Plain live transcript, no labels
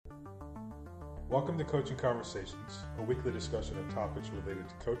Welcome to Coaching Conversations, a weekly discussion of topics related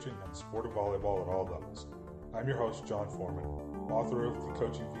to coaching and the sport of volleyball at all levels. I'm your host, John Foreman, author of the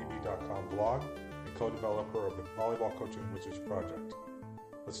CoachingVB.com blog and co-developer of the Volleyball Coaching Wizards project.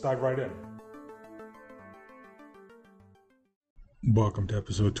 Let's dive right in. Welcome to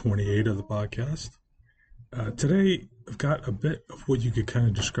episode 28 of the podcast. Today, I've got a bit of what you could kind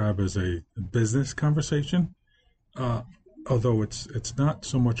of describe as a business conversation. Although it's not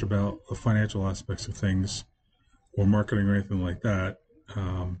so much about the financial aspects of things or marketing or anything like that.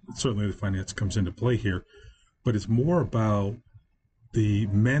 Certainly the finance comes into play here, but it's more about the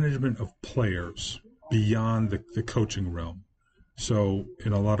management of players beyond the coaching realm. So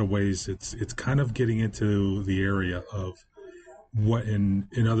in a lot of ways, it's kind of getting into the area of what in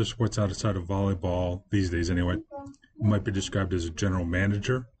other sports outside of volleyball these days anyway, might be described as a general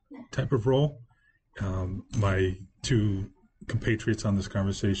manager type of role. My two compatriots on this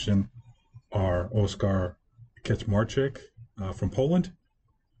conversation are Oskar Kaczmarczyk from Poland,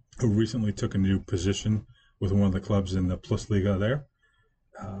 who recently took a new position with one of the clubs in the Plus Liga there.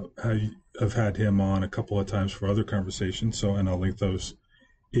 I've had him on a couple of times for other conversations, and I'll link those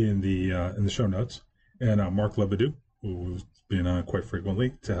in the show notes. And Mark Lebedew, who's been on quite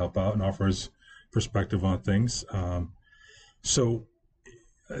frequently to help out and offer his perspective on things. So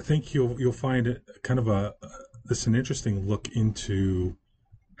I think you'll find it kind of an interesting look into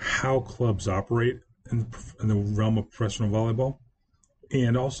how clubs operate in the realm of professional volleyball,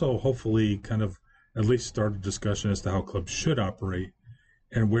 and also hopefully kind of at least start a discussion as to how clubs should operate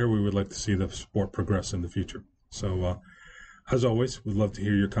and where we would like to see the sport progress in the future. So as always, we'd love to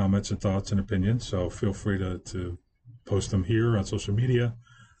hear your comments and thoughts and opinions, so feel free to post them here on social media,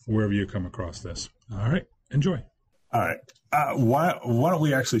 wherever you come across this. All right, enjoy. All right. Why don't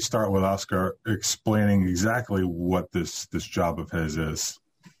we actually start with Oskar explaining exactly what this job of his is?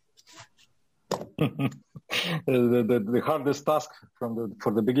 the hardest task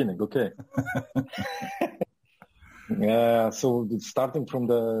for the beginning. Okay. So starting from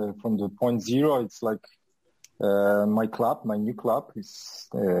the point zero, it's like my new club is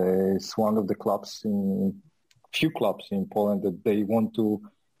one of the few clubs in Poland that they want to.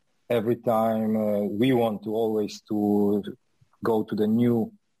 Every time we want to always to go to the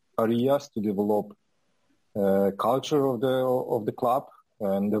new areas to develop culture of the club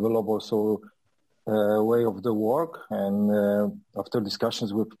and develop also way of the work. And after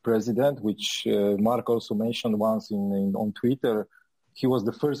discussions with the president, which Mark also mentioned once on Twitter, he was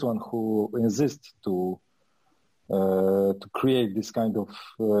the first one who insisted to create this kind of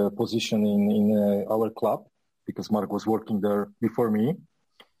position in our club, because Mark was working there before me.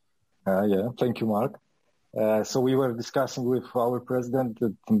 Thank you, Mark. So we were discussing with our president,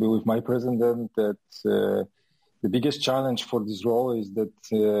 with my president, that the biggest challenge for this role is that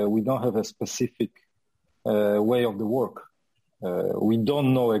we don't have a specific way of the work. We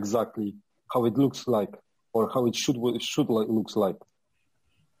don't know exactly how it looks like or how it should looks like.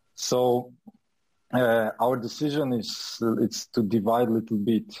 So our decision it's to divide a little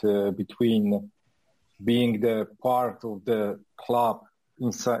bit between being the part of the club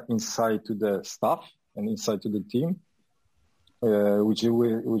inside to the staff and inside to the team, which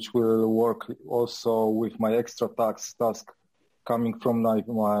will work also with my extra task coming from my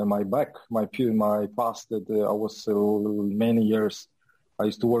past. That I was many years. I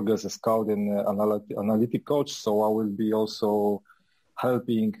used to work as a scout and analytic coach, so I will be also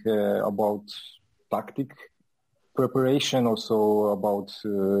helping about tactic preparation, also about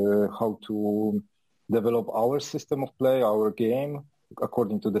how to develop our system of play, our game,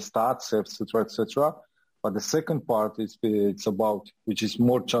 according to the stats, etc., etc. But the second part it's about, which is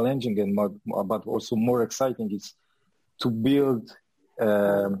more challenging and but also more exciting, is to build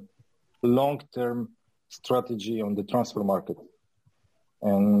long-term strategy on the transfer market,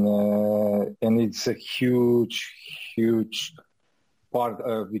 and it's a huge part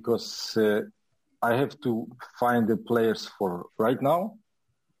because I have to find the players for right now,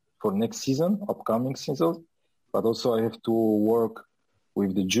 for next season, upcoming season, but also I have to work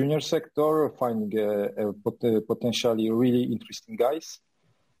with the junior sector, finding potentially really interesting guys,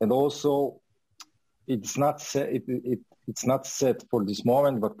 and also it's not set for this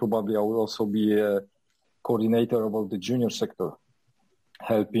moment, but probably I will also be a coordinator about the junior sector,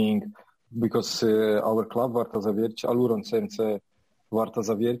 helping, because our club Warta Zawiercie, Aluron CMC Warta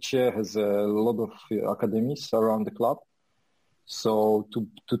Zawiercie, has a lot of academies around the club. So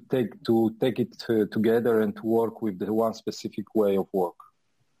to take it together and to work with the one specific way of work.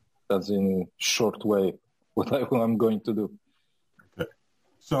 That's in short way what I'm going to do. Okay.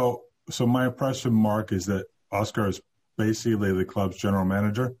 So my impression, Mark, is that Oskar is basically the club's general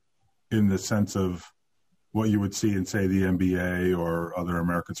manager, in the sense of what you would see in, say, the NBA or other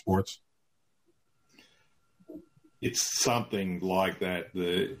American sports? It's something like that.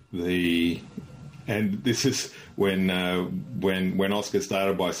 And this is when Oscar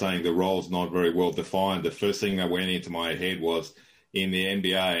started by saying the role's not very well defined. The first thing that went into my head was in the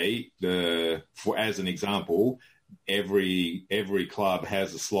NBA. As an example, every club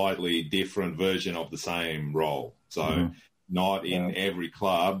has a slightly different version of the same role. So not in every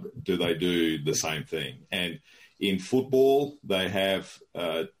club do they do the same thing. And in football, they have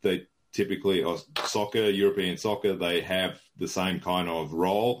typically soccer, European soccer, they have the same kind of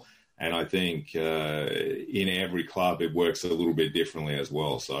role. And I think in every club it works a little bit differently as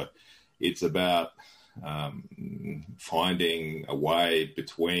well. So it's about finding a way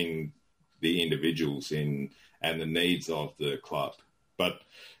between the individuals and the needs of the club. But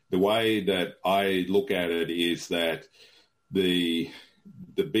the way that I look at it is that the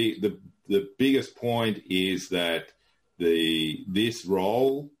biggest point is that this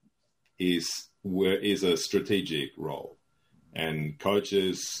role is a strategic role, and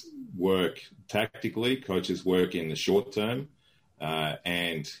coaches work tactically. Coaches work in the short term,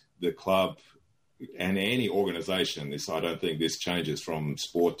 and the club and any organization. I don't think this changes from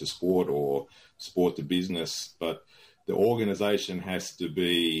sport to sport or sport to business, but the organization has to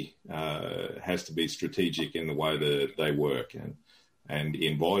be strategic in the way that they work, and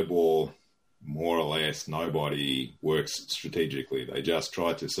in volleyball, more or less, nobody works strategically. They just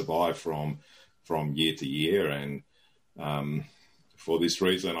try to survive from year to year. And for this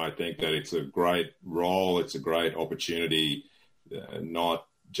reason, I think that it's a great role. It's a great opportunity, not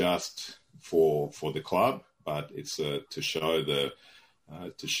just for the club, but it's to show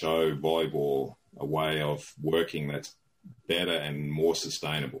volleyball a way of working that's better and more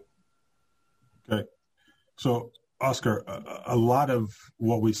sustainable. Okay. So, Oscar, a lot of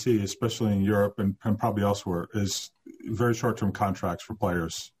what we see, especially in Europe and probably elsewhere, is very short-term contracts for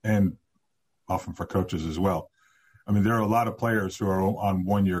players and often for coaches as well. I mean, there are a lot of players who are on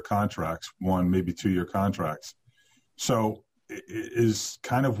one-year contracts, maybe 2-year contracts. So is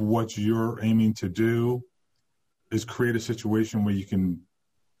kind of what you're aiming to do is create a situation where you can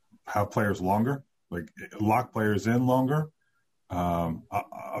have players longer, like lock players in longer.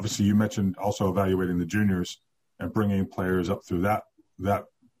 Obviously, you mentioned also evaluating the juniors and bringing players up through that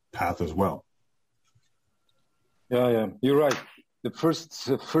path as well. Yeah, you're right. The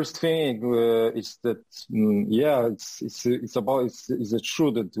first thing is that it's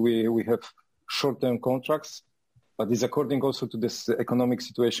true that we have short-term contracts, but it's according also to this economic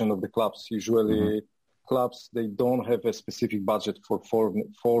situation of the clubs. Usually, clubs they don't have a specific budget for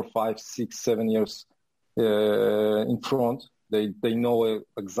 4, 5, 6, 7 years in front. They know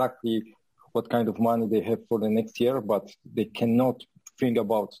exactly what kind of money they have for the next year, but they cannot think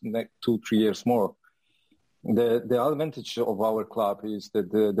about next 2-3 years more. The advantage of our club is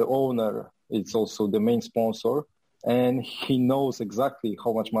that the owner is also the main sponsor, and he knows exactly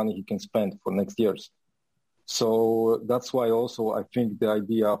how much money he can spend for next years. So that's why also I think the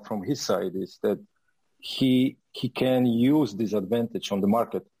idea from his side is that he can use this advantage on the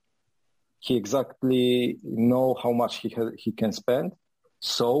market. He exactly know how much he can spend,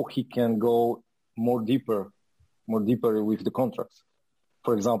 so he can go more deeper with the contracts.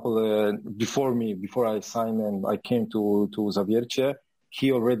 For example, before I signed and I came to Zawiercie,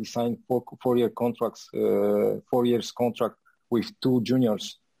 he already signed 4-year contracts, 4 years contract with 2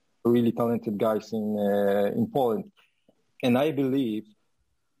 juniors, really talented guys in Poland. And I believe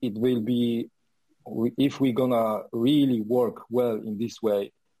it will be, if we're gonna really work well in this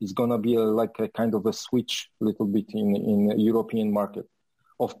way, it's gonna be like a kind of a switch a little bit in European market.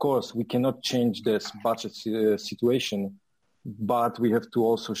 Of course, we cannot change this budget situation, but we have to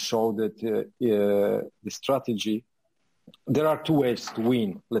also show that the strategy. There are 2 ways to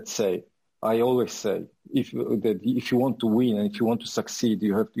win. Let's say, I always say, if you want to win and if you want to succeed,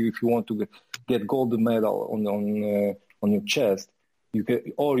 you have to. If you want to get gold medal on your chest, you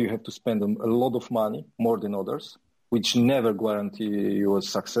have to spend a lot of money, more than others, which never guarantee you a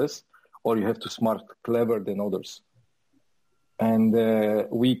success, or you have to smart, clever than others. And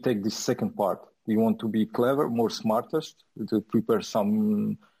we take this second part. We want to be clever, more smartest, to prepare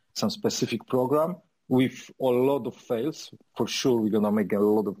some specific program with a lot of fails. For sure, we're going to make a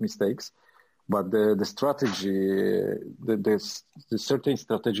lot of mistakes. But the strategy, the certain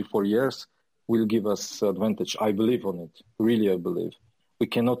strategy for years will give us advantage. I believe on it. Really, I believe. We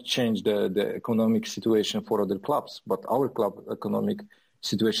cannot change the economic situation for other clubs, but our club economic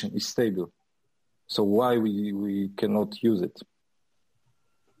situation is stable. So why we cannot use it?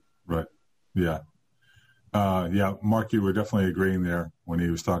 Right. Yeah. Mark, you were definitely agreeing there when he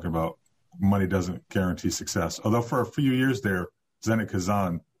was talking about money doesn't guarantee success. Although for a few years there, Zenit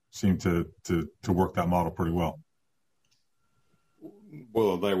Kazan seemed to work that model pretty well.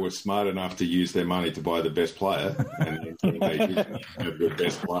 Well, they were smart enough to use their money to buy the best player, and when they didn't have the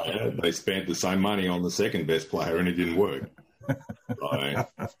best player, they spent the same money on the second best player, and it didn't work.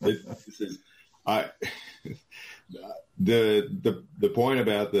 The point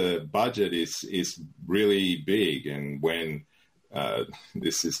about the budget is really big, and when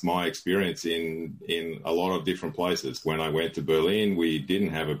this is my experience in a lot of different places. When I went to Berlin, we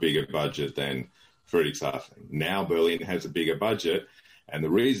didn't have a bigger budget than Friedrichshafen. Now Berlin has a bigger budget, and the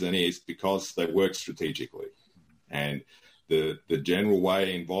reason is because they work strategically. And the general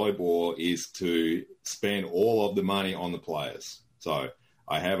way in volleyball is to spend all of the money on the players. So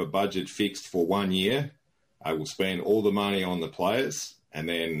I have a budget fixed for 1 year. I will spend all the money on the players, and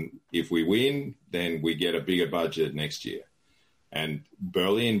then if we win, then we get a bigger budget next year. And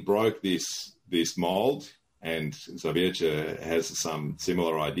Berlin broke this mold, and Zaviercia has some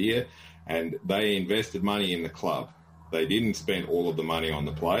similar idea, and they invested money in the club. They didn't spend all of the money on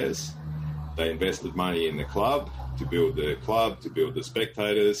the players. They invested money in the club, to build the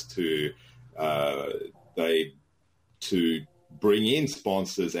spectators, to bring in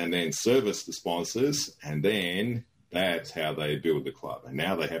sponsors and then service the sponsors, and then that's how they build the club. And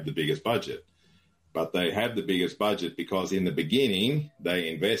now they have the biggest budget. But they have the biggest budget because in the beginning they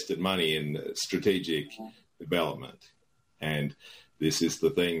invested money in strategic development. And this is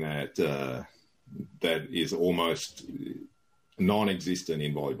the thing that is almost non-existent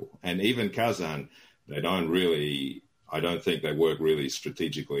in volleyball. And even Kazan, I don't think they work really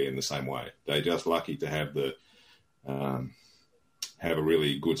strategically in the same way. They're just lucky to have have a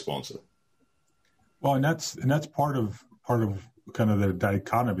really good sponsor. Well, and that's part of kind of the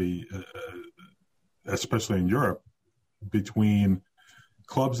dichotomy, especially in Europe, between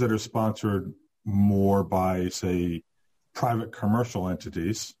clubs that are sponsored more by, say, private commercial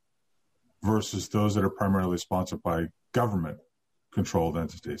entities versus those that are primarily sponsored by government-controlled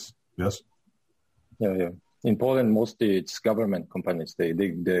entities. Yes? Yeah. In Poland, mostly it's government companies. They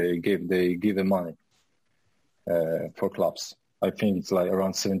give the money for clubs. I think it's like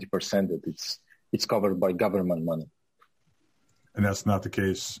around 70% that it's covered by government money. And that's not the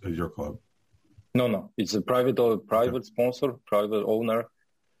case at your club? No. It's a private sponsor, private owner.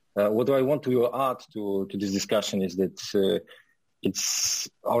 What I want to add to this discussion is that it's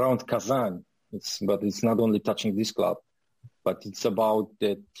around Kazan, but it's not only touching this club, but it's about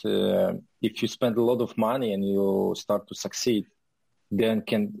that if you spend a lot of money and you start to succeed, then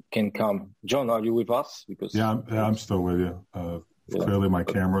can come. John, are you with us? Because I'm still with you. Clearly my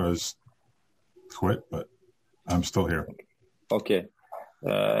camera is quit, but I'm still here. Okay.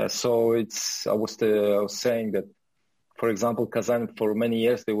 So I was saying that, for example, Kazan, for many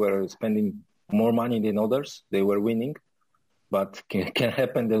years, they were spending more money than others. They were winning, but can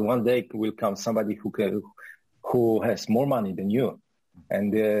happen that one day will come somebody who has more money than you,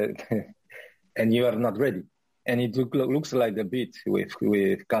 and you are not ready. And it looks like a bit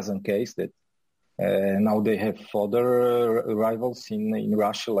with Kazan case that now they have other rivals in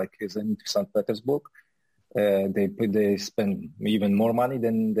Russia, like Zenit St. Petersburg. They spend even more money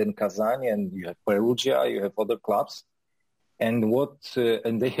than Kazan, and you have Perugia, you have other clubs, and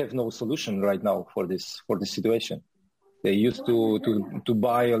they have no solution right now for this situation. They used to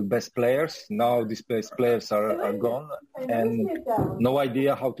buy all best players. Now these best players are gone, and no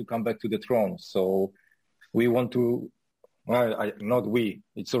idea how to come back to the throne. So we want to, not we.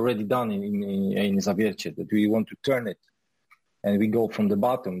 It's already done in Zaviercia that we want to turn it, and we go from the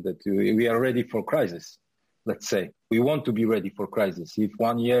bottom. That we are ready for crisis. Let's say we want to be ready for crisis. If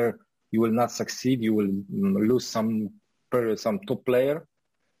 1 year you will not succeed, you will lose some top player,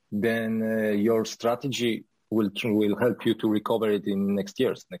 then your strategy will help you to recover it in next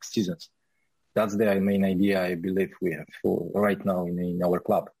seasons. That's the main idea I believe we have for right now in our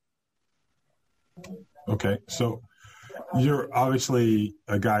club. Okay, so you're obviously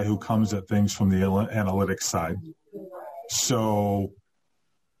a guy who comes at things from the analytics side. So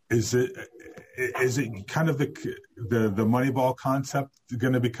is it kind of the Moneyball concept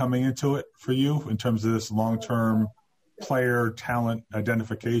going to be coming into it for you in terms of this long-term player talent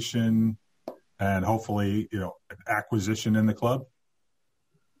identification and hopefully, acquisition in the club?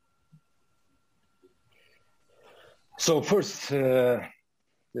 So first,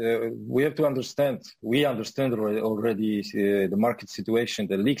 we have to understand. We understand already the market situation,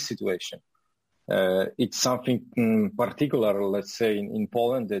 the league situation. It's something particular, let's say, in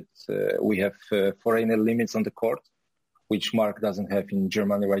Poland that we have foreigner limits on the court, which Mark doesn't have in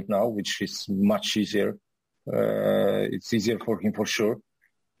Germany right now, which is much easier. It's easier for him for sure.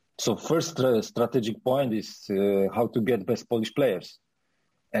 So first strategic point is how to get best Polish players,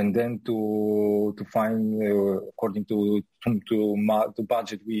 and then to find according to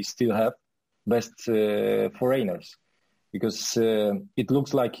budget we still have best foreigners, because it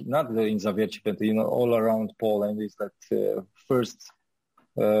looks like not in Zawiercie but all around Poland is that first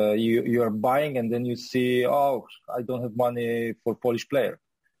you are buying and then you see, oh, I don't have money for Polish player,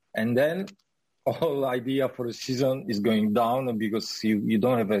 and then all idea for the season is going down because you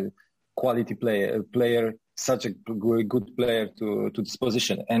don't have a quality player, such a good player to this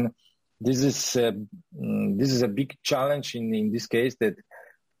position. And this is a big challenge in this case, that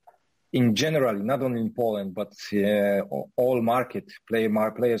in general, not only in Poland, but all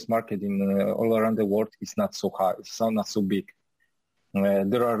players market in all around the world is not so high, it's not so big.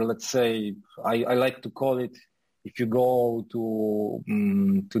 There are, let's say, I like to call it, if you go to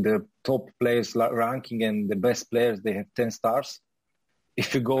the top players ranking and the best players, they have 10 stars.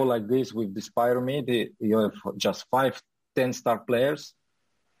 If you go like this with this pyramid, you have just 5, 10-star players.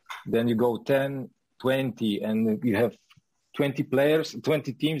 Then you go 10, 20, and you have 20 players,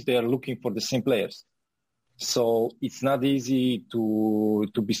 20 teams, they are looking for the same players. So it's not easy to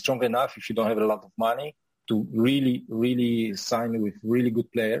be strong enough if you don't have a lot of money to really, really sign with really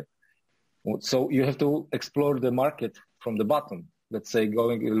good player. So you have to explore the market from the bottom. Let's say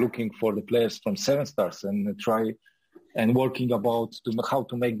looking for the players from 7 stars and try and working about how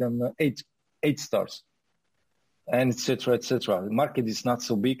to make them 8 stars, and etc. etc. The market is not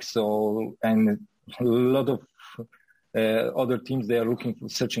so big, and a lot of other teams, they are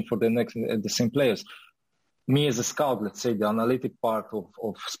searching for the same players. Me as a scout, let's say the analytic part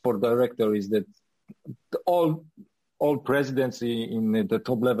of sport director is that all presidents in the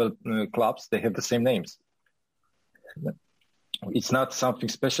top level clubs, they have the same names. It's not something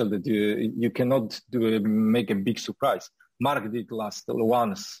special that you cannot make a big surprise. Mark did last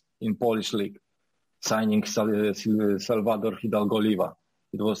once in Polish league, signing Salvador Hidalgo Oliva.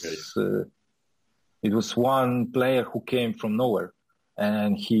 It was one player who came from nowhere,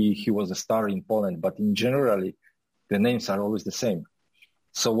 and he was a star in Poland. But in generally, the names are always the same.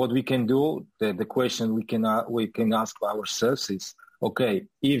 So what we can do, the question we can ask ourselves is, okay,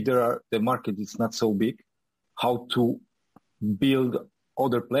 if the market is not so big, how to build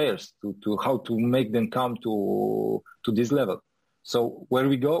other players, to how to make them come to this level. So where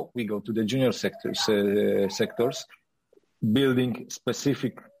we go to the junior sectors, building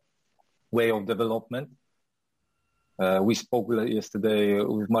specific way of development. We spoke yesterday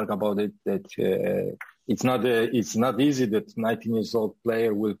with Mark about it, that it's not easy that 19 years old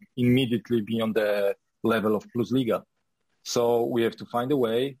player will immediately be on the level of Plus Liga. So we have to find a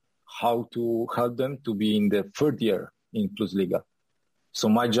way how to help them to be in the 3rd year in Plus Liga. So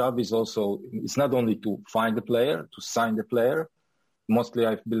my job is also, it's not only to find the player, to sign the player. Mostly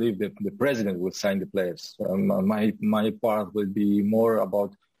I believe that the president will sign the players. My part will be more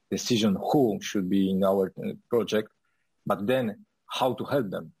about decision who should be in our project, but then how to help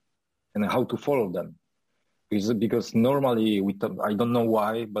them and how to follow them. Because normally, I don't know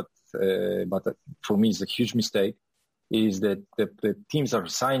why, but for me it's a huge mistake, is that the teams are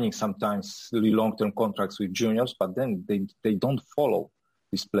signing sometimes really long-term contracts with juniors, but then they don't follow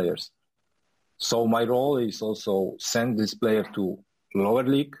these players. So my role is also send this player to lower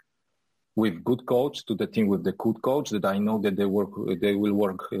league with good coach, to the team with the good coach that I know that they will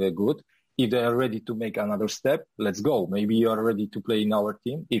work good. If they are ready to make another step, let's go. Maybe you are ready to play in our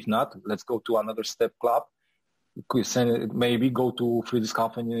team. If not, let's go to another step club. Maybe go to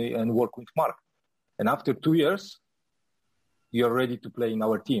Friedrichshafen and work with Mark. And after 2 years, you're ready to play in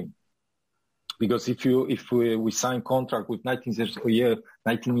our team. Because if we sign contract with 19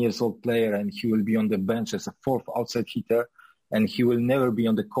 years old player, and he will be on the bench as a 4th outside hitter, and he will never be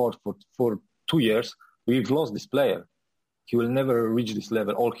on the court for 2 years, we've lost this player. He will never reach this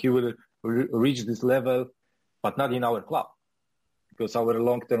level, or he will reach this level, but not in our club, because our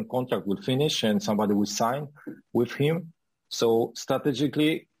long-term contract will finish and somebody will sign with him. So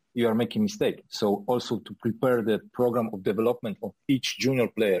strategically, you are making a mistake. So also to prepare the program of development of each junior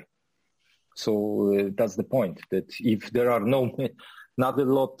player. So that's the point, that if there are not a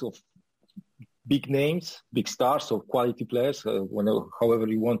lot of big names, big stars or quality players, however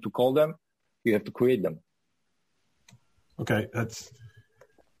you want to call them, you have to create them. Okay,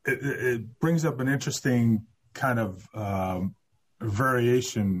 it brings up an interesting kind of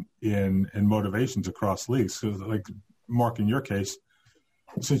variation in motivations across leagues. So like Mark, in your case,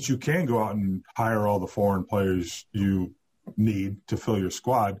 since you can go out and hire all the foreign players you need to fill your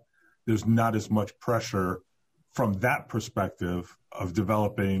squad, there's not as much pressure from that perspective of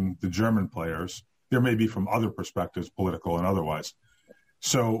developing the German players. There may be from other perspectives, political and otherwise.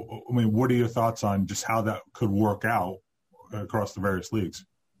 So, I mean, what are your thoughts on just how that could work out across the various leagues?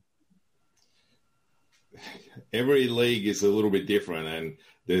 Every league is a little bit different, and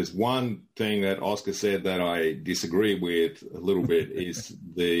there's one thing that Oscar said that I disagree with a little bit is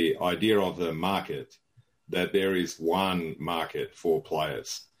the idea of the market, that there is one market for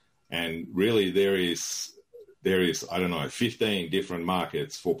players. And really there is, I don't know, 15 different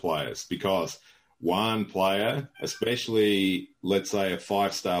markets for players, because one player, especially let's say a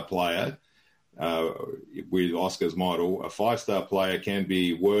 5-star player, with Oscar's model, a 5-star player can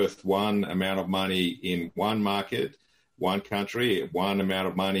be worth one amount of money in one market, one country, one amount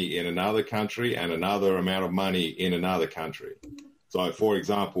of money in another country, and another amount of money in another country. So, for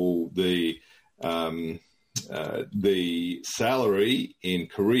example, the salary in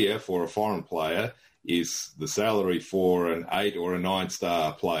Korea for a foreign player is the salary for an 8 or a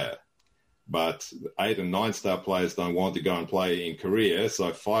 9-star player. But 8 and 9-star players don't want to go and play in Korea,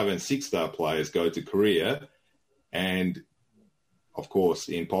 so 5 and 6-star players go to Korea. And, of course,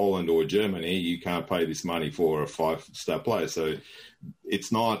 in Poland or Germany, you can't pay this money for a 5-star player. So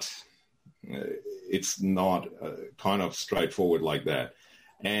it's not kind of straightforward like that.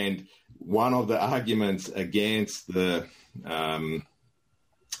 And one of the arguments against the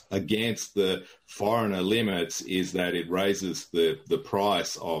foreigner limits is that it raises the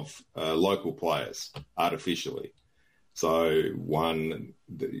price of local players artificially. So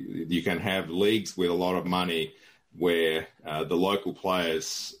you can have leagues with a lot of money where the local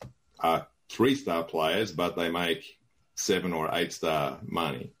players are 3-star players, but they make 7 or 8-star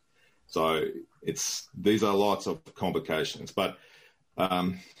money. So these are lots of complications, but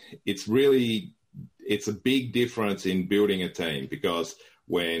it's a big difference in building a team, because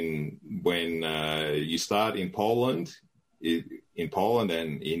when you start in Poland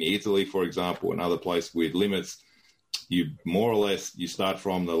and in Italy, for example, another place with limits, you more or less you start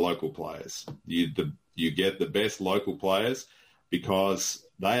from the local players. You get the best local players because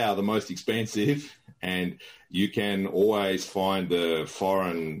they are the most expensive, and you can always find the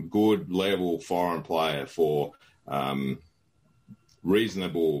good level foreign player for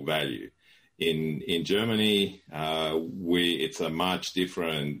reasonable value. In Germany, it's a much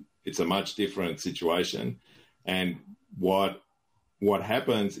different situation, and what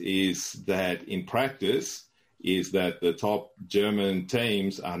happens is that in practice is that the top German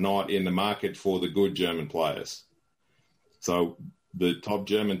teams are not in the market for the good German players. So the top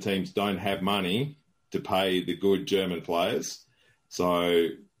German teams don't have money to pay the good German players. So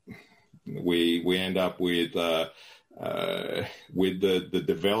we end up with the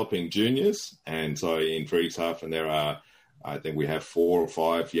developing juniors. And so in Friedrichshafen, I think we have 4 or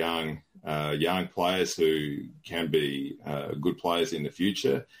 5 young players who can be good players in the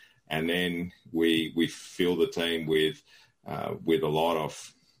future. And then we fill the team with a lot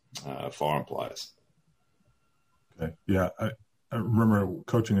of foreign players. Okay. Yeah. I remember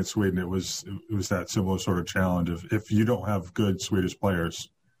coaching in Sweden. It was that similar sort of challenge of, if you don't have good Swedish players,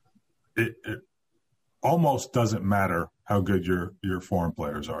 it almost doesn't matter how good your foreign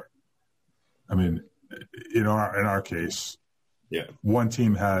players are. I mean, in our case, yeah, one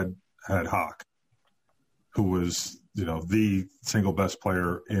team had Hawk, who was, the single best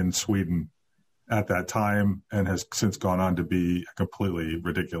player in Sweden at that time, and has since gone on to be a completely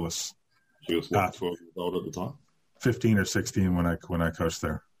ridiculous. She was 12 years old at the time. 15 or 16 when I coached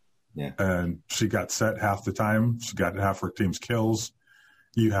there. Yeah. And she got set half the time. She got half her team's kills.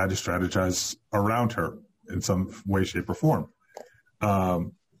 You had to strategize around her in some way, shape, or form.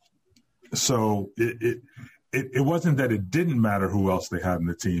 So it wasn't that it didn't matter who else they had in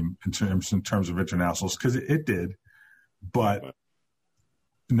the team in terms of internationals, because it did, but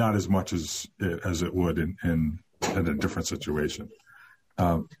not as much as it would in a different situation.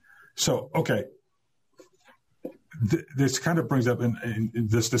 Okay. This kind of brings up in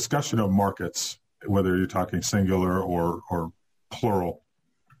this discussion of markets, whether you're talking singular or plural.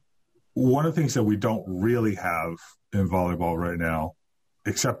 One of the things that we don't really have in volleyball right now,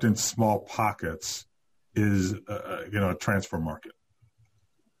 except in small pockets, is a transfer market.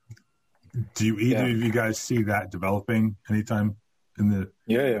 Do either of you guys see that developing anytime in the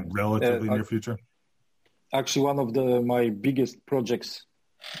relatively near future? Actually, one of my biggest projects,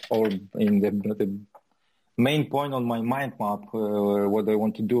 or in the main point on my mind map, what I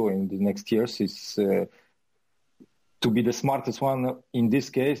want to do in the next years is to be the smartest one in this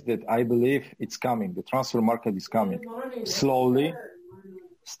case, that I believe it's coming. The transfer market is coming slowly,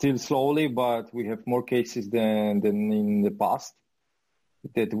 still slowly, but we have more cases than in the past,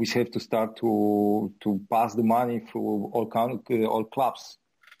 that we have to start to pass the money through all clubs.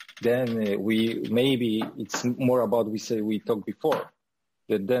 Then maybe it's more about we talked before.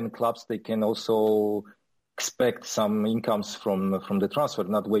 that then clubs, they can also expect some incomes from the transfer,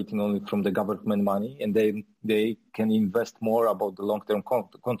 not waiting only from the government money, and they can invest more about the long-term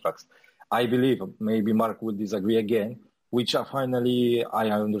contracts. I believe, maybe Mark will disagree again, which finally I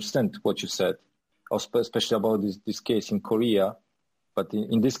understand what you said, especially about this case in Korea. But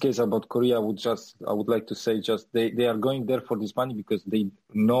in this case about Korea, I would like to say just they are going there for this money because they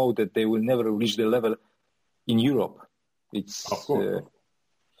know that they will never reach the level in Europe. It's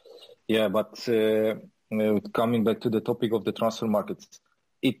but coming back to the topic of the transfer markets,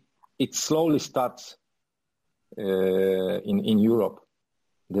 it slowly starts in Europe.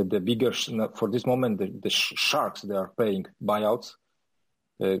 The bigger for this moment, the sharks, they are paying buyouts.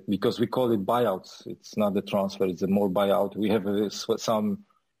 Because we call it buyouts. It's not the transfer, it's a more buyout. We have some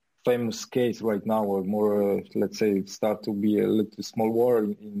famous case right now, or more, let's say, it start to be a little small war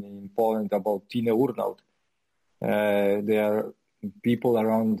in Poland about Tine Urnaut. There are people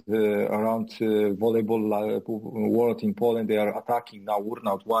around volleyball world in Poland, they are attacking now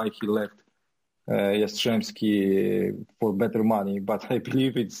Urnaut, why he left Jastrzębski for better money. But I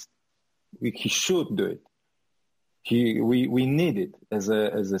believe he should do it. We need it as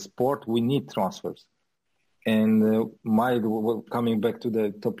a sport. We need transfers, and coming back to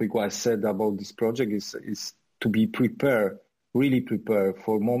the topic what I said about this project is to be prepared, really prepared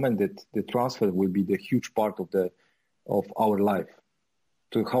for a moment that the transfer will be the huge part of our life.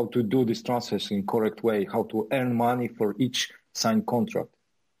 To how to do these transfers in correct way, how to earn money for each signed contract,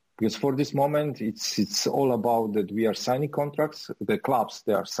 because for this moment it's all about that we are signing contracts. The clubs,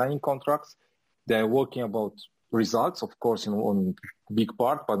 they are signing contracts. They are working about results, of course, on big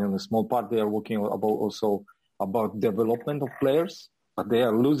part, but in a small part, they are working about development of players, but they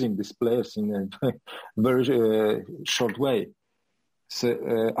are losing these players in a very short way.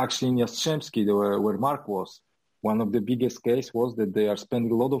 So, actually, in Jastrzębski, where Mark was, one of the biggest case was that they are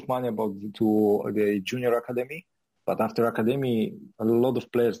spending a lot of money to the junior academy, but after academy, a lot of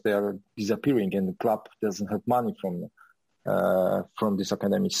players, they are disappearing, and the club doesn't have money from this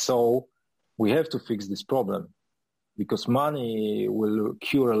academy. So we have to fix this problem, because money will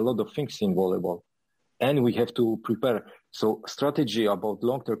cure a lot of things in volleyball, and we have to prepare. So strategy about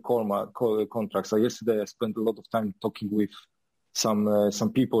long-term contracts. Yesterday I spent a lot of time talking with some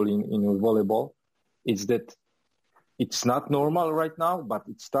people in volleyball. Is that it's not normal right now, but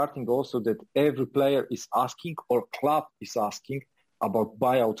it's starting also that every player is asking, or club is asking, about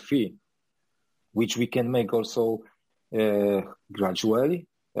buyout fee, which we can make also gradually.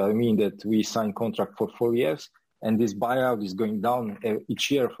 I mean that we sign contract for 4 years, and this buyout is going down each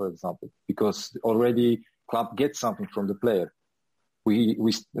year, for example, because already club gets something from the player. We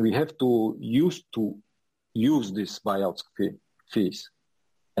have to use this buyout fees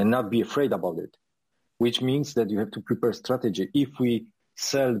and not be afraid about it, which means that you have to prepare strategy. If we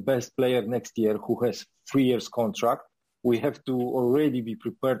sell best player next year who has 3 years contract, we have to already be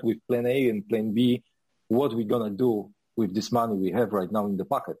prepared with plan A and plan B, what we're going to do with this money we have right now in the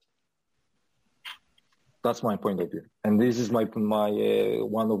pocket. That's my point of view. And this is my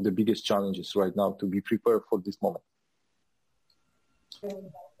one of the biggest challenges right now, to be prepared for this moment.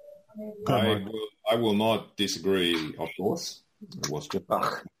 I will not disagree, of course. It was just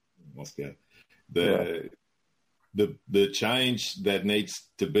the change that needs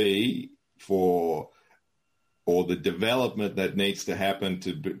to be or the development that needs to happen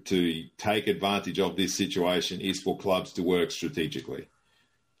to take advantage of this situation is for clubs to work strategically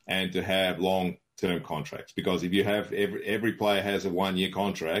and to have long-term contracts. Because if you have every player has a 1-year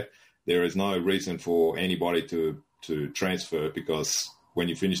contract, there is no reason for anybody to transfer, because when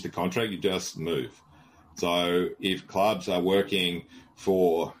you finish the contract, you just move. So if clubs are working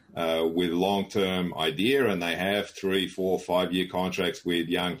with long-term idea and they have 3, 4, 5-year contracts with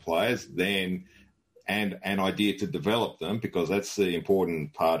young players, then and an idea to develop them, because that's the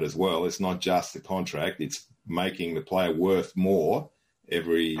important part as well. It's not just the contract, it's making the player worth more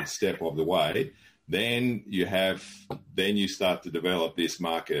every step of the way. Then you start to develop this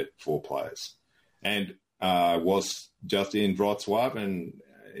market for players. And was just in Wrocław and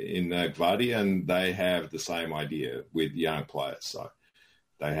in Gwardia, and they have the same idea with young players. So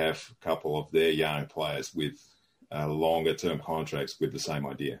they have a couple of their young players with longer term contracts with the same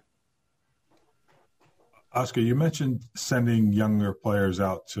idea. Oscar, you mentioned sending younger players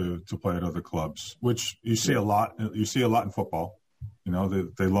out to play at other clubs, which you see a lot. You see a lot in football. You know,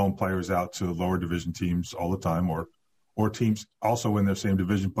 they loan players out to lower division teams all the time, or teams also in their same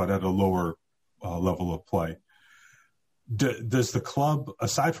division but at a lower level of play. Does the club,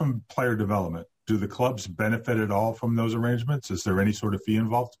 aside from player development, do the clubs benefit at all from those arrangements? Is there any sort of fee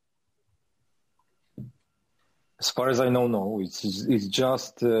involved? As far as I know, no. It's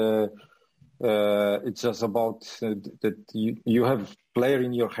just about that you have player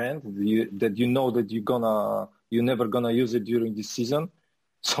in your hand that you know that you're never gonna use it during the season.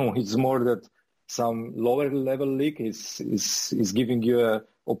 So it's more that some lower level league is giving you a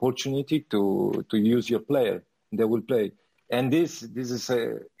opportunity to use your player. They will play, and this is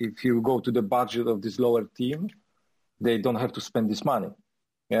if you go to the budget of this lower team, they don't have to spend this money,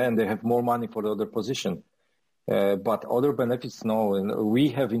 and they have more money for the other position. But other benefits, no. And we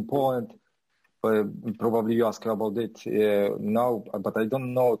have in Poland. Probably you ask about it now, but I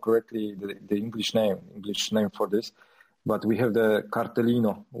don't know correctly the English name for this. But we have the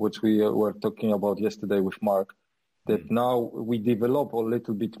Cartellino, which we were talking about yesterday with Mark, that now we develop a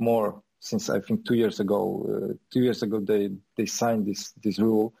little bit more since I think 2 years ago. 2 years ago, they signed this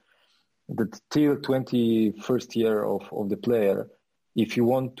rule that till 21st year of the player, if you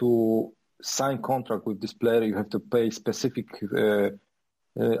want to sign contract with this player, you have to pay specific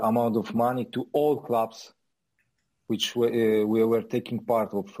amount of money to all clubs which we were taking part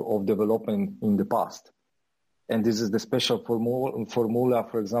of development in the past. And this is the special formula.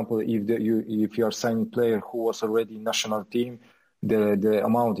 For example, if you are signing a player who was already in national team, the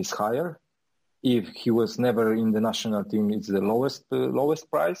amount is higher. If he was never in the national team, it's the lowest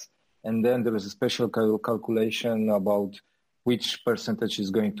price. And then there is a special calculation about which percentage is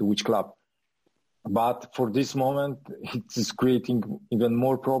going to which club. But for this moment, it is creating even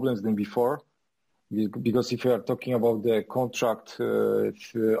more problems than before. Because if you are talking about the contract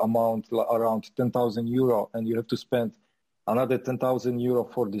amount around 10,000 euro and you have to spend another 10,000 euro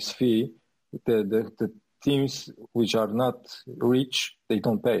for this fee, the teams which are not rich, they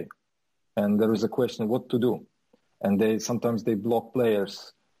don't pay. And there is a question what to do. And sometimes they block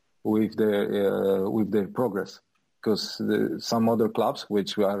players with their progress. Because some other clubs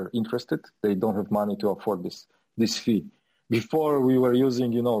which are interested, they don't have money to afford this fee. Before we were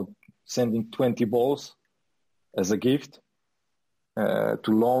using, sending 20 balls as a gift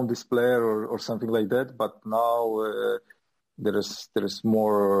to loan this player or something like that. But now there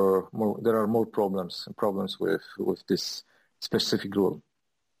are more problems with this specific rule.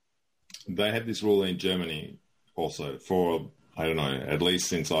 They had this rule in Germany also for, I don't know, at least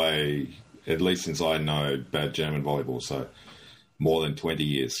since I know about German volleyball, so more than 20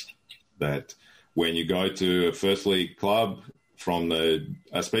 years, that when you go to a first league club,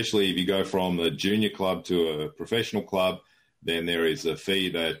 especially if you go from a junior club to a professional club, then there is a fee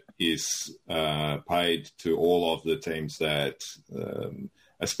that is paid to all of the teams that,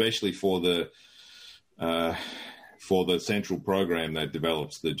 especially for the central program that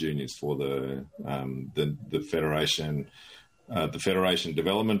develops the juniors for the federation. The federation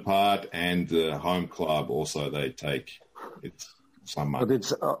development part and the home club also, they take some money. But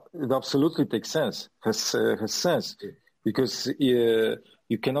it absolutely takes sense. Has sense because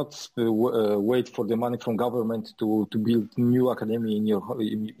you cannot wait for the money from government to build new academy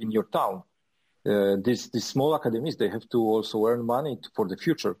in your town. These small academies, they have to also earn money for the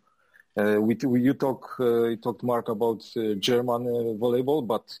future. You talked Mark about German volleyball,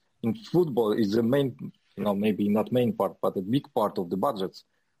 but in football is the main. Maybe not main part, but a big part of the budgets,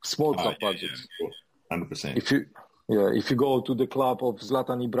 small club budgets. 100%. If you go to the club of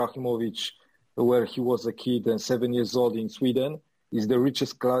Zlatan Ibrahimovic, where he was a kid and 7 years old in Sweden, is the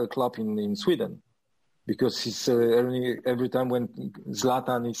richest club in Sweden, because he's earning every time when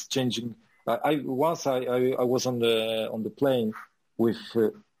Zlatan is changing. I was on the plane with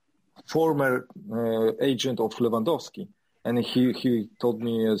former agent of Lewandowski, and he told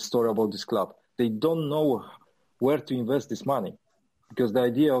me a story about this club. They don't know where to invest this money, because the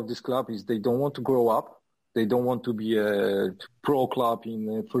idea of this club is they don't want to grow up. They don't want to be a pro club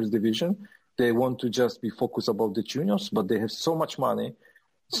in first division. They want to just be focused about the juniors, but they have so much money,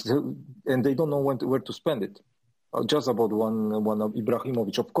 and they don't know where to spend it. Just about one of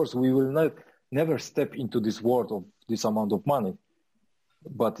Ibrahimovic. Of course, we will never step into this world of this amount of money,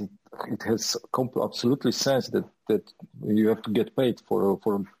 but it has absolutely sense that you have to get paid for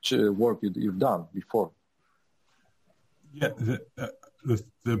work you've done before. Yeah,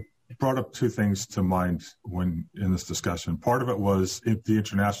 the brought up two things to mind when in this discussion. Part of it was the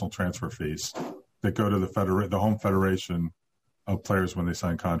international transfer fees that go to the home federation of players when they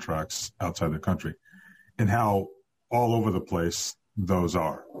sign contracts outside the country, and how all over the place those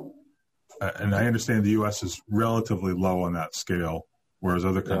are. And I understand the U.S. is relatively low on that scale, whereas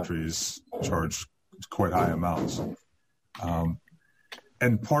other countries charge quite high amounts.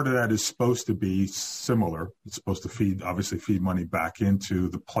 And part of that is supposed to be similar. It's supposed to feed money back into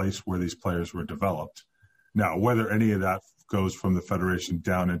the place where these players were developed. Now, whether any of that goes from the federation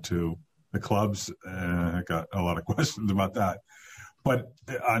down into the clubs. I got a lot of questions about that. But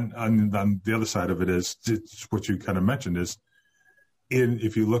on the other side of it is what you kind of mentioned is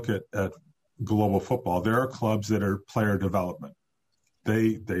if you look at global football, there are clubs that are player development.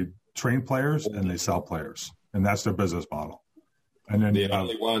 They train players and they sell players, and that's their business model. And then the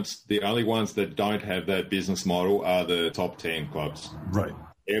only ones that don't have that business model are the top 10 clubs. Right.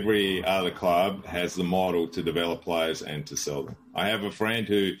 Every other club has the model to develop players and to sell them. I have a friend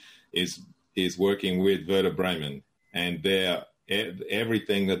who is working with Werder Bremen, and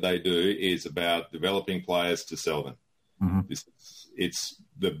everything that they do is about developing players to sell them. Mm-hmm. It's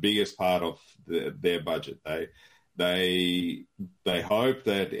the biggest part of their budget. They hope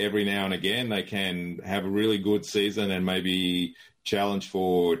that every now and again they can have a really good season and maybe challenge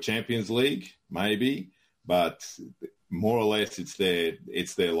for Champions League, maybe, but more or less it's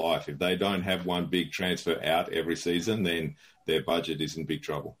their life. If they don't have one big transfer out every season, then their budget is in big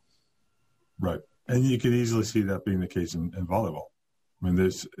trouble. Right. And you can easily see that being the case in volleyball. I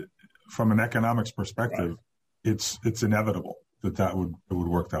mean, from an economics perspective, right, it's inevitable that it would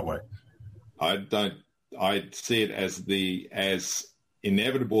work that way. I see it as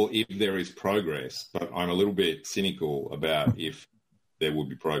inevitable if there is progress, but I'm a little bit cynical about if there will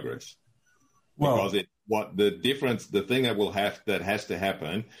be progress. Well, because the thing that has to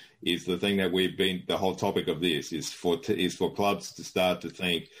happen is the thing that the whole topic of this is for clubs to start to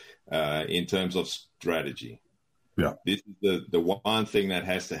think in terms of strategy. Yeah. This is the one thing that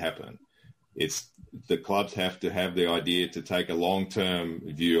has to happen. It's the clubs have to have the idea to take a long-term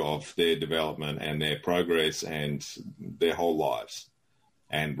view of their development and their progress and their whole lives.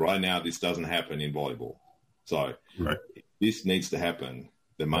 And right now, this doesn't happen in volleyball. So right, this needs to happen.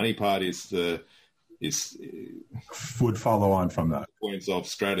 The money part would follow on from that. Points of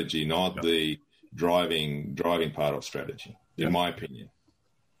strategy, not the driving part of strategy, in my opinion.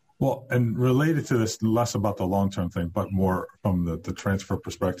 Well, and related to this, less about the long-term thing, but more from the transfer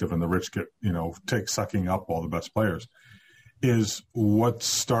perspective and the rich sucking up all the best players, is what's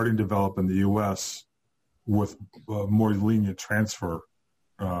starting to develop in the U.S. with more lenient transfer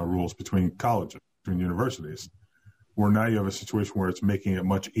rules between colleges, between universities, where now you have a situation where it's making it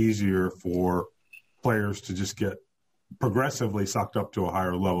much easier for players to just get progressively sucked up to a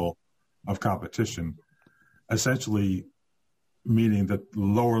higher level of competition, essentially meaning that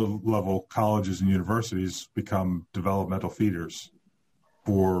lower level colleges and universities become developmental feeders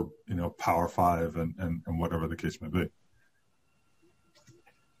for, Power Five and whatever the case may be.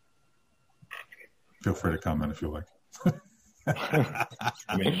 Feel free to comment if you like.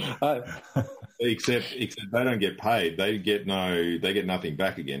 I mean, except they don't get paid. They get nothing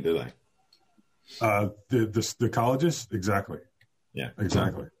back again, do they? The colleges, exactly. Yeah,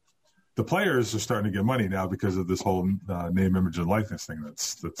 exactly. The players are starting to get money now because of this whole name, image, and likeness thing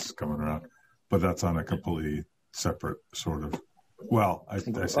that's coming around, but that's on a completely separate sort of. Well, I've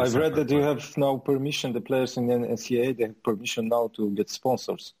read that you have now permission. The players in the NCAA, they have permission now to get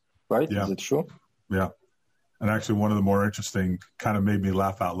sponsors, right? Yeah. Is it true? Yeah. And actually, one of the more interesting, kind of made me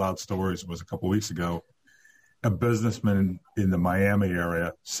laugh out loud stories was a couple of weeks ago. A businessman in the Miami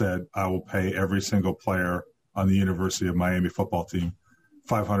area said, "I will pay every single player on the University of Miami football team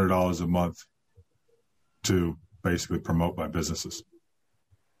 $500 a month to basically promote my businesses."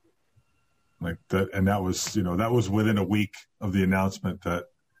 Like that, and that was within a week of the announcement that,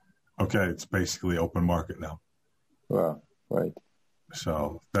 okay, it's basically open market now. Wow, right.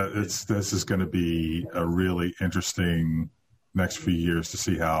 So this is going to be a really interesting next few years to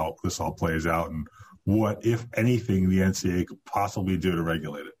see how this all plays out and what, if anything, the NCAA could possibly do to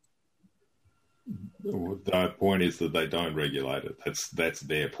regulate it. The point is that they don't regulate it. That's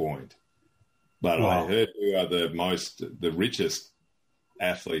their point. But I heard who are the richest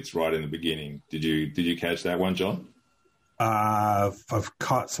athletes right in the beginning. Did you catch that one, John? I've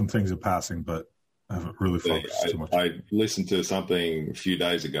caught some things in passing, but I haven't really focused too much. I listened to something a few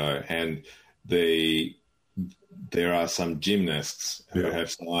days ago, and there are some gymnasts who have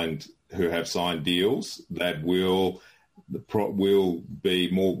signed deals that will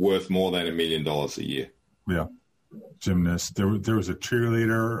be worth more than $1 million a year. Yeah, gymnasts. There was a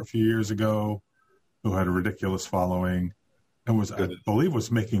cheerleader a few years ago who had a ridiculous following and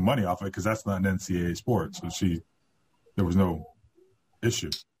was making money off it because that's not an NCAA sport. So there was no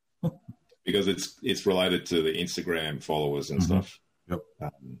issue. Because it's related to the Instagram followers and stuff. Yep.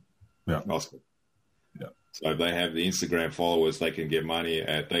 Oscar. Yeah. So if they have the Instagram followers, they can get money.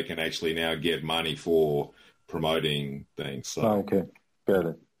 They can actually now get money for promoting things. So. Okay, got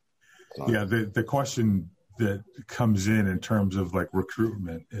it. So. Yeah, the question that comes in terms of like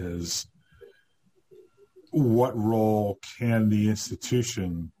recruitment is, what role can the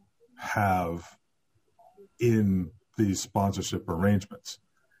institution have in these sponsorship arrangements.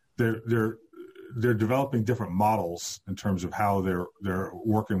 They're developing different models in terms of how they're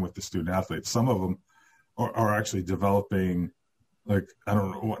working with the student athletes. Some of them are actually developing, like, I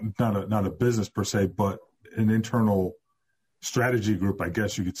don't know, not a business per se, but an internal strategy group, I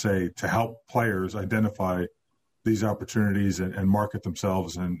guess you could say, to help players identify these opportunities and market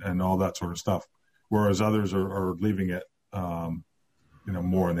themselves and all that sort of stuff. Whereas others are leaving it,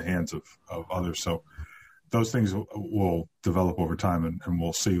 more in the hands of others. So those things will develop over time, and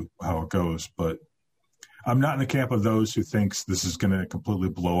we'll see how it goes. But I'm not in the camp of those who thinks this is going to completely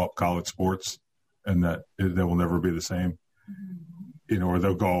blow up college sports and that they will never be the same, or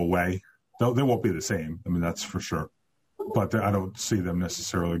they'll go away. They won't be the same. I mean, that's for sure. But I don't see them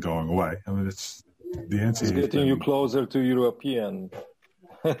necessarily going away. I mean, it's the NCAA. It's getting you closer to European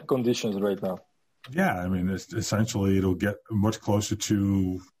conditions right now. Yeah, I mean, essentially it'll get much closer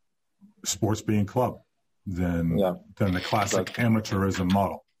to sports being club than the classic amateurism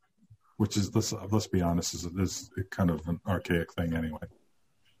model, which is, let's be honest, is kind of an archaic thing anyway.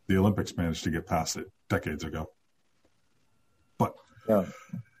 The Olympics managed to get past it decades ago. But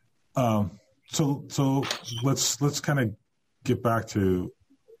so let's kind of get back to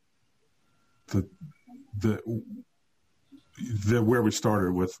the where we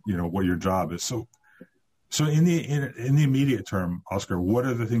started with, what your job is. So in the immediate term, Oscar, what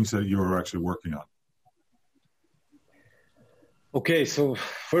are the things that you are actually working on? Okay, so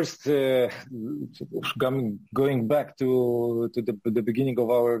first, going back to the beginning of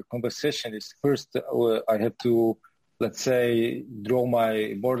our conversation, is first I have to, let's say, draw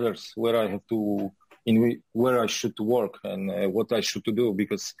my borders where I should work and what I should do,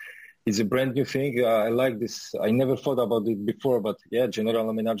 because it's a brand new thing. I like this. I never thought about it before, but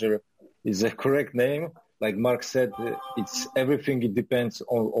general manager is a correct name. Like Mark said, it's everything. It depends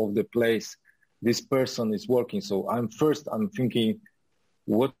on the place this person is working. So I'm thinking,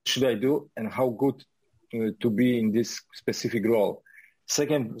 what should I do and how good to be in this specific role.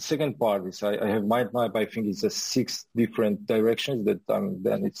 Second part is I have mind map. I think it's 6 different directions that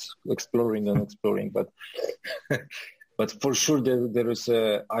then it's exploring. But but for sure there is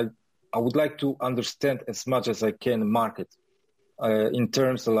I would like to understand as much as I can market in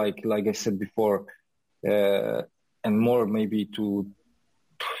terms of like I said before, and more maybe to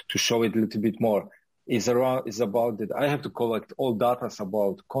show it a little bit more is about that I have to collect all data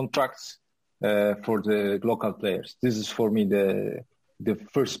about contracts for the local players. This is for me the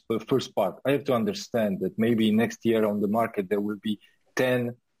first part. I have to understand that maybe next year on the market there will be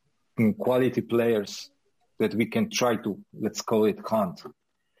 10 quality players that we can try to, let's call it, hunt.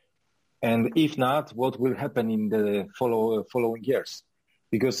 And if not, what will happen in the following years?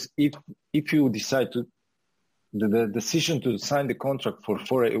 Because if you decide to, the decision to sign the contract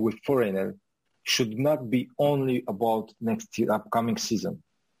with foreigner should not be only about next year, upcoming season.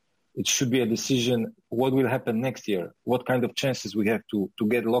 It should be a decision, what will happen next year? What kind of chances we have to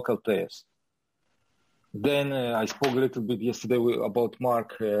get local players? Then I spoke a little bit yesterday about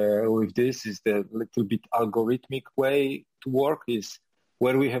Mark with this, is the little bit algorithmic way to work, is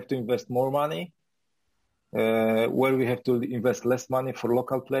where we have to invest more money, where we have to invest less money for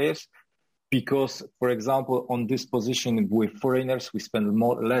local players. Because, for example, on this position with foreigners, we spend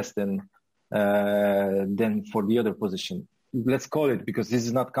less than for the other position. Let's call it, because this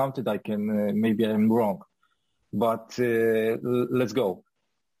is not counted. I can maybe I'm wrong, but let's go.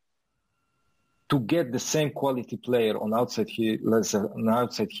 To get the same quality player on outside an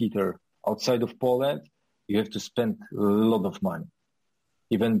outside hitter outside of Poland, you have to spend a lot of money,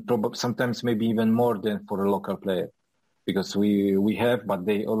 even sometimes maybe even more than for a local player. Because we have, but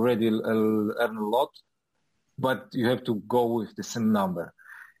they already earn a lot, but you have to go with the same number.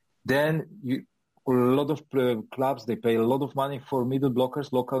 Then a lot of clubs, they pay a lot of money for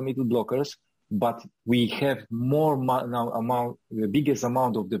local middle blockers, but we have the biggest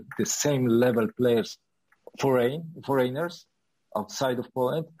amount of the same level players, foreigners outside of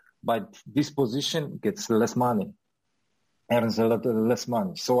Poland, but this position gets less money, earns a lot less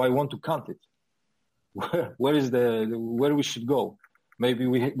money. So I want to count it. Where we should go? Maybe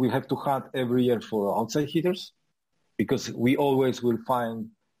we have to hunt every year for outside hitters, because we always will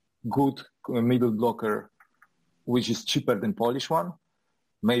find good middle blocker, which is cheaper than Polish one.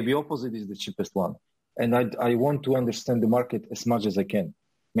 Maybe opposite is the cheapest one. And I want to understand the market as much as I can.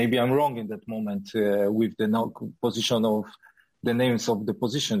 Maybe I'm wrong in that moment with the position of the names of the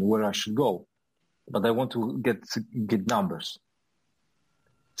position where I should go, but I want to get numbers.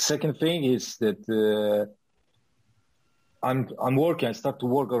 Second thing is that I'm working. I start to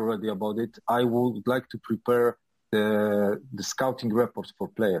work already about it. I would like to prepare the scouting reports for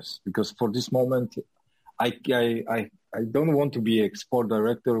players, because for this moment, I don't want to be a sport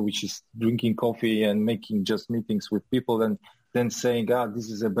director, which is drinking coffee and making just meetings with people and then saying, this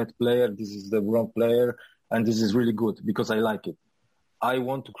is a bad player, this is the wrong player, and this is really good because I like it. I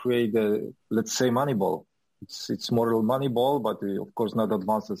want to create let's say, Moneyball. It's more of Moneyball, but of course not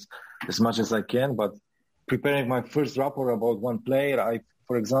advanced as much as I can. But preparing my first report about one player,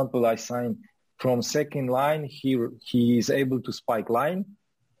 for example, I signed from second line. He is able to spike line,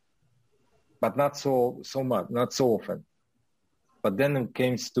 but not so much, not so often. But then it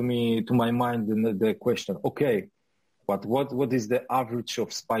came to my mind the question: okay, but what is the average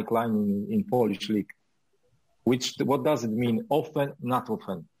of spike line in Polish league? What does it mean? Often, not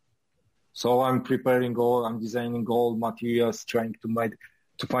often. So I'm preparing I'm designing all materials, trying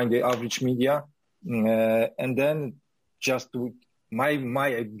to find the average media, and then my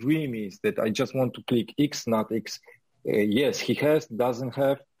dream is that I just want to click X, not X. Yes, he has, doesn't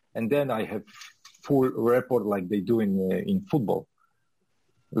have, and then I have full report like they do in football.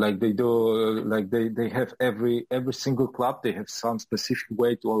 Like they do, they have every single club. They have some specific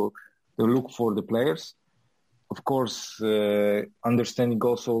way to look for the players. Of course, understanding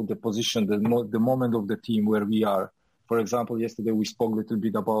also the position, the moment of the team where we are. For example, yesterday we spoke a little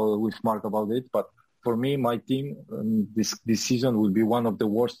bit with Mark about it, but for me, my team this season will be one of the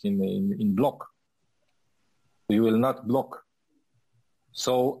worst in block. We will not block.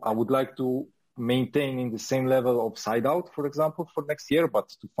 So I would like to maintain in the same level of side out, for example, for next year, but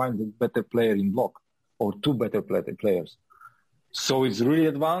to find a better player in block or two better players. So it's really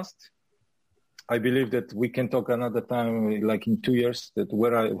advanced. I believe that we can talk another time, like in 2 years, that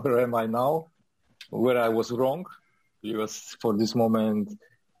where am I now, where I was wrong, because for this moment,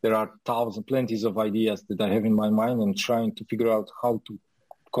 there are plenty of ideas that I have in my mind and trying to figure out how to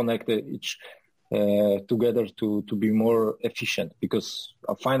connect each together to be more efficient, because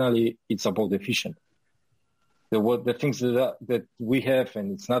finally it's about efficient. The things that we have,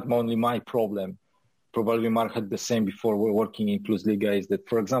 and it's not only my problem, probably Mark had the same before we're working in Plus Liga, is that,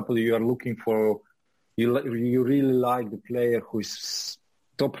 for example, you are looking for, you really like the player who is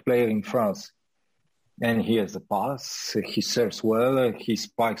top player in France, and he has a pass, he serves well, he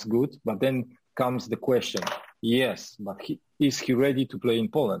spikes good, but then comes the question, yes, but is he ready to play in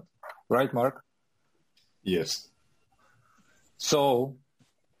Poland? Right, Mark? Yes. So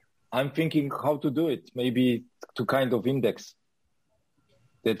I'm thinking how to do it, maybe to kind of index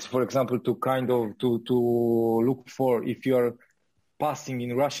that, for example, to kind of to look for, if you're passing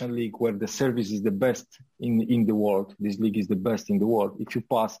in Russian league where the service is the best in the world, this league is the best in the world. If you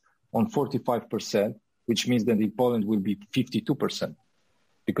pass on 45%, which means that in Poland will be 52%,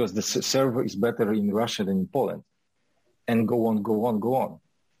 because the server is better in Russia than in Poland, and go on.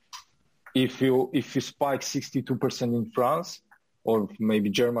 If you spike 62% in France, or maybe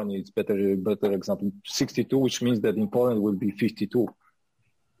Germany, it's better example, 62, which means that in Poland will be 52.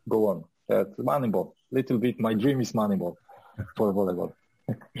 Go on. That's Moneyball. Little bit. My dream is Moneyball for volleyball.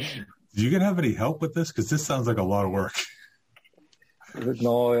 Do you have any help with this? Because this sounds like a lot of work.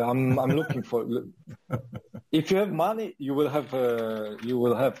 No, I'm looking for. If you have money, you will have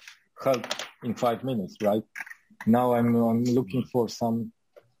help in 5 minutes, right? Now I'm looking for some.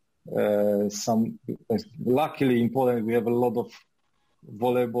 Luckily in Poland we have a lot of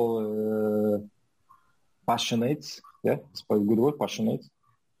volleyball passionates. Yeah, it's a good word, passionates.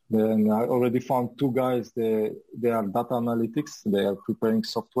 Then I already found 2 guys. They are data analytics. They are preparing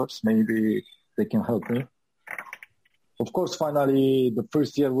softwares. Maybe they can help me. Of course, finally, the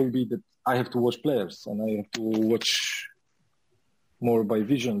first year will be that I have to watch players and I have to watch more by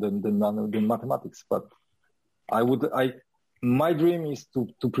vision than mathematics. But my dream is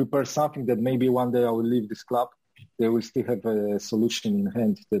to prepare something that maybe one day I will leave this club. They will still have a solution in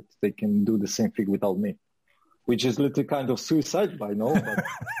hand that they can do the same thing without me. Which is a little kind of suicide by now.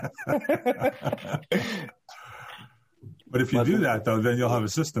 But if you do that, though, then you'll have a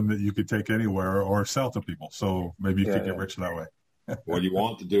system that you could take anywhere or sell to people. So maybe you could get rich that way. What you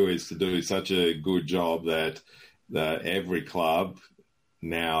want to do is to do such a good job that every club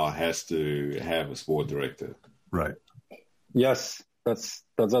now has to have a sport director. Right. Yes, that's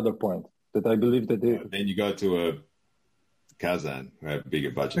other point. That I believe that then you go to a Kazan, who have a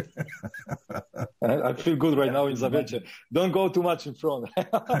bigger budget. I feel good right now in Zawiecie. Don't go too much in front.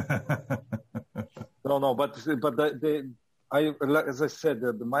 No, but as I said,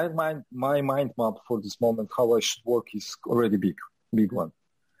 my mind map for this moment, how I should work, is already big one,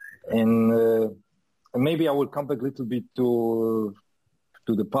 and maybe I will come back a little bit to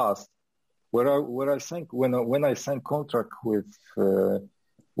the past, where I signed when I signed contract with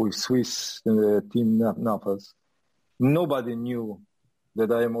Swiss team Naples. nobody knew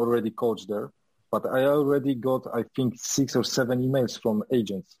that I am already coach there. But I already got, I think, 6 or 7 emails from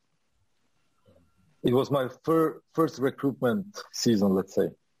agents. It was my first recruitment season, let's say.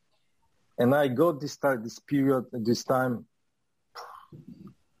 And I got this time,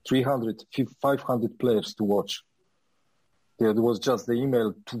 300, 500 players to watch. It was just the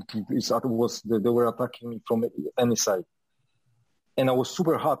email. They were attacking me from any side. And I was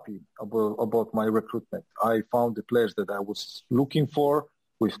super happy about my recruitment. I found the players that I was looking for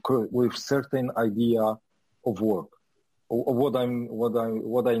with certain idea of work, of what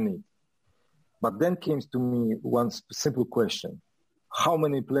I need. But then came to me one simple question: how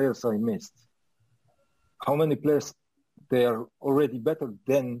many players I missed? How many players they are already better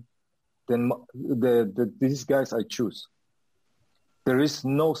than these guys I choose? There is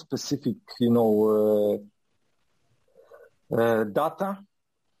no specific, data.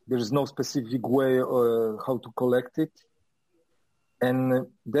 There is no specific way how to collect it. And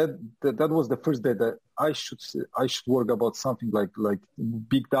that was the first day that I should work about something like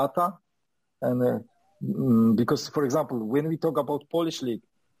big data, and because, for example, when we talk about Polish league,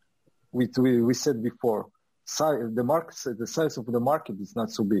 we said before, the size of the market is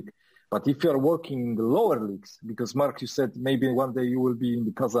not so big. But if you are working in the lower leagues, because Mark, you said maybe one day you will be in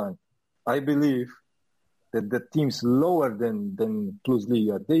the Kazan, I believe that the teams lower than Plus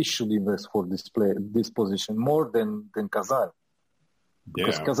Liga, they should invest for this position more than Kazan.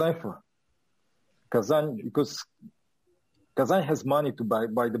 Because Kazan has money to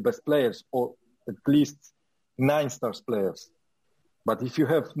buy the best players, or at least 9-star players. But if you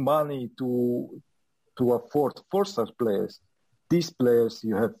have money to afford 4-star players, these players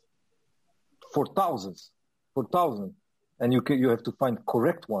you have 4,000, and you have to find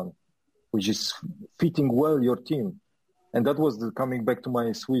correct one, which is fitting well your team. And that was coming back to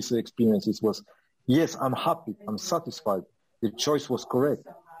my Swiss experiences was, yes, I'm happy, I'm satisfied. The choice was correct,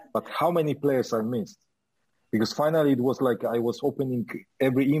 but how many players I missed? Because finally it was like I was opening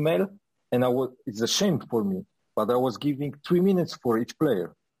every email, and it's a shame for me, but I was giving 3 minutes for each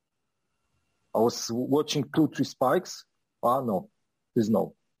player. I was watching 2-3 spikes. No.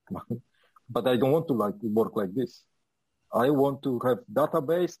 But I don't want to work like this. I want to have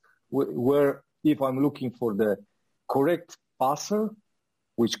database where if I'm looking for the correct passer,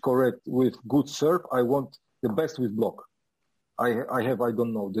 which correct with good serve, I want the best with block. I have, I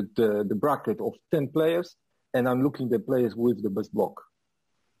don't know, the bracket of 10 players, and I'm looking the players with the best block.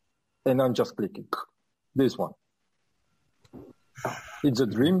 And I'm just clicking. This one. It's a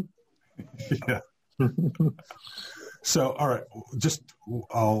dream. Yeah. So, all right,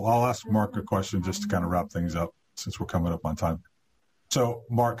 I'll ask Mark a question just to kind of wrap things up since we're coming up on time. So,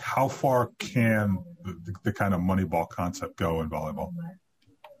 Mark, how far can the kind of Moneyball concept go in volleyball?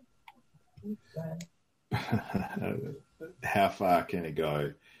 How far can it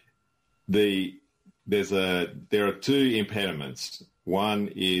go? There are 2 impediments. One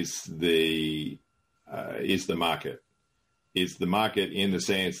is the market. It's the market in the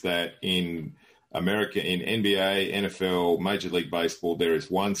sense that in America, in NBA, NFL, Major League Baseball, there is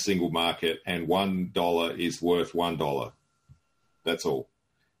one single market, and $1 is worth $1. That's all.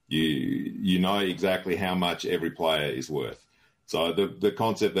 You know exactly how much every player is worth. So the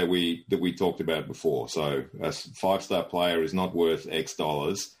concept that we talked about before. So a 5-star player is not worth X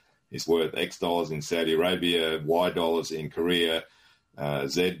dollars. It's worth X dollars in Saudi Arabia, Y dollars in Korea,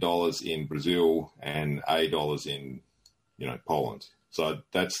 Z dollars in Brazil, and A dollars in Poland. So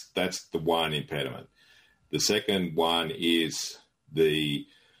that's the one impediment. The second one is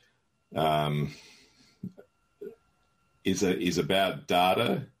is about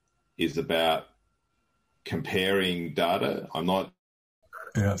data, is about comparing data. I'm not.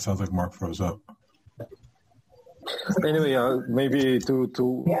 Yeah, it sounds like Mark froze up. Anyway, maybe to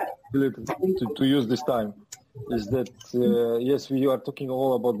use this time is that yes, we are talking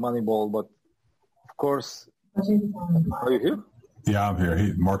all about Moneyball, but of course, are you here? Yeah, I'm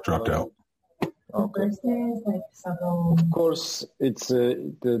here. Mark dropped out. Okay. Of course, it's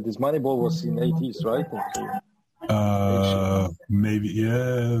this Moneyball was in 80s, right? Maybe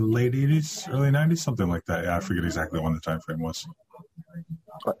late 80s, early 90s, something like that. Yeah, I forget exactly when the time frame was.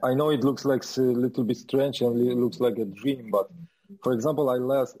 I know it looks like a little bit strange and it looks like a dream, but for example, I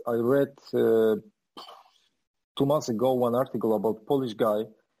read 2 months ago one article about Polish guy,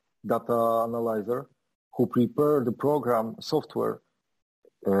 data analyzer, who prepared the program software,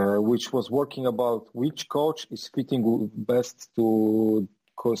 which was working about which coach is fitting best to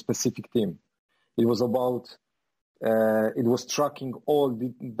a specific team. It was about, it was tracking all the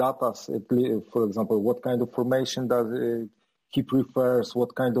data, for example, what kind of formation does he prefers,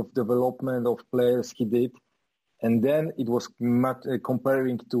 what kind of development of players he did. And then it was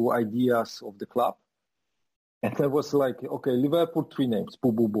comparing to ideas of the club. And I was like, okay, Liverpool, 3 names,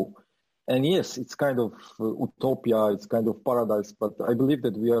 boo, boo, boo. And yes, it's kind of utopia, it's kind of paradise, but I believe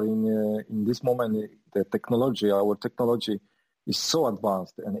that we are in this moment, our technology is so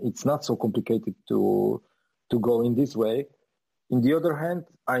advanced and it's not so complicated to go in this way. On the other hand,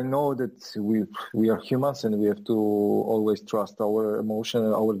 I know that we are humans and we have to always trust our emotion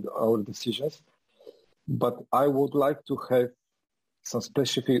and our decisions. But I would like to have some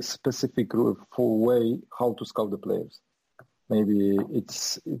specific way how to scout the players. Maybe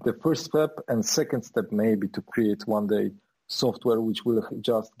it's the first step, and second step maybe to create one day software which will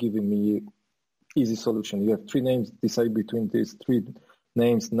just give me easy solution. You have 3 names, decide between these 3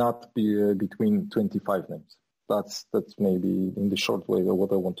 names, not between 25 names. That's maybe in the short way of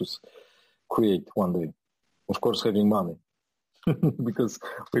what I want to create one day. Of course, having money, because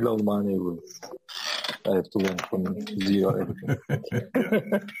without money, I have to learn from zero everything.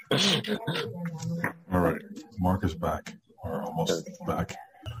 All right, Mark is back. We're almost back.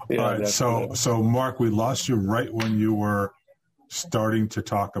 Yeah, all right, so Mark, we lost you right when you were starting to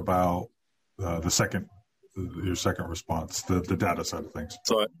talk about your second response, the data side of things.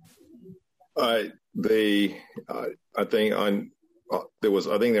 So, I think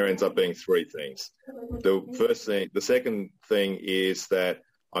there ends up being 3 things. The second thing is that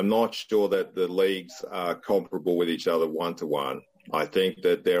I'm not sure that the leagues are comparable with each other 1-to-1. I think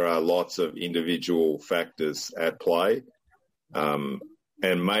that there are lots of individual factors at play.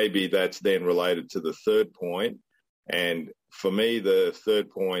 And maybe that's then related to the third point. And for me, the third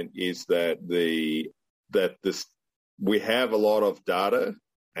point is that we have a lot of data,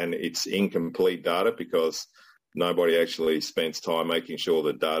 and it's incomplete data because nobody actually spends time making sure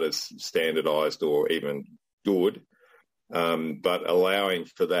that data's standardized or even good. But allowing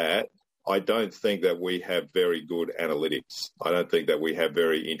for that, I don't think that we have very good analytics. I don't think that we have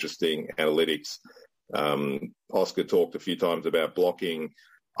very interesting analytics. Oscar talked a few times about blocking.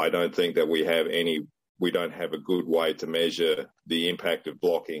 I don't think that we don't have a good way to measure the impact of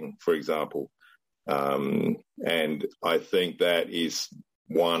blocking, for example. And I think that is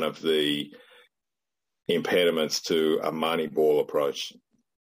one of the impediments to a Moneyball approach.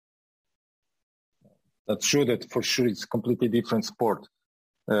 That's true that for sure it's a completely different sport.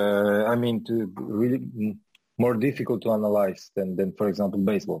 To really more difficult to analyze than for example,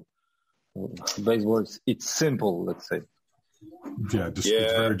 baseball. Baseball, it's simple, let's say. Yeah, it's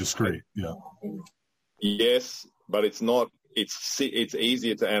very discreet. Yeah. Yes, but it's not. It's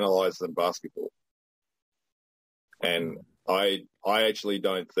easier to analyze than basketball. And I actually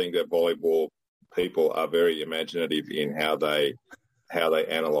don't think that volleyball people are very imaginative in how they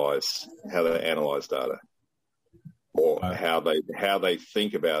analyze data, or how they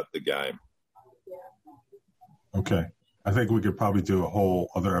think about the game. Okay, I think we could probably do a whole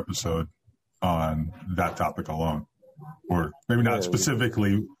other episode on that topic alone, or maybe not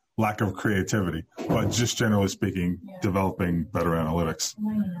specifically lack of creativity, but just generally speaking, developing better analytics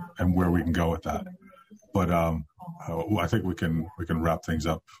and where we can go with that. But I think we can wrap things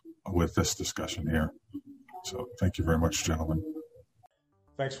up with this discussion here. So thank you very much, gentlemen.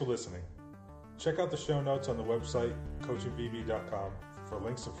 Thanks for listening. Check out the show notes on the website, coachingvb.com, for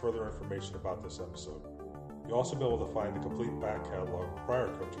links and further information about this episode. You'll also be able to find the complete back catalog of prior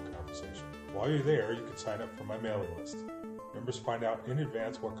coaching conversation. While you're there, you can sign up for my mailing list. Members find out in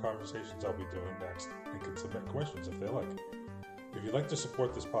advance what conversations I'll be doing next and can submit questions if they like. If you'd like to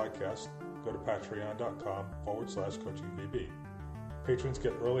support this podcast, go to patreon.com/coachingvb. Patrons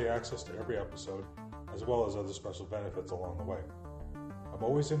get early access to every episode, as well as other special benefits along the way. I'm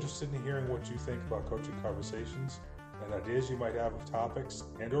always interested in hearing what you think about coaching conversations and ideas you might have of topics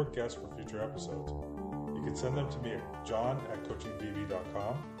and or guests for future episodes. You can send them to me at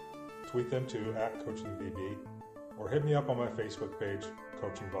john@coachingvb.com, tweet them to @coachingvb, or hit me up on my Facebook page,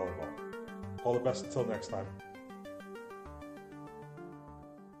 Coaching Volleyball. All the best until next time.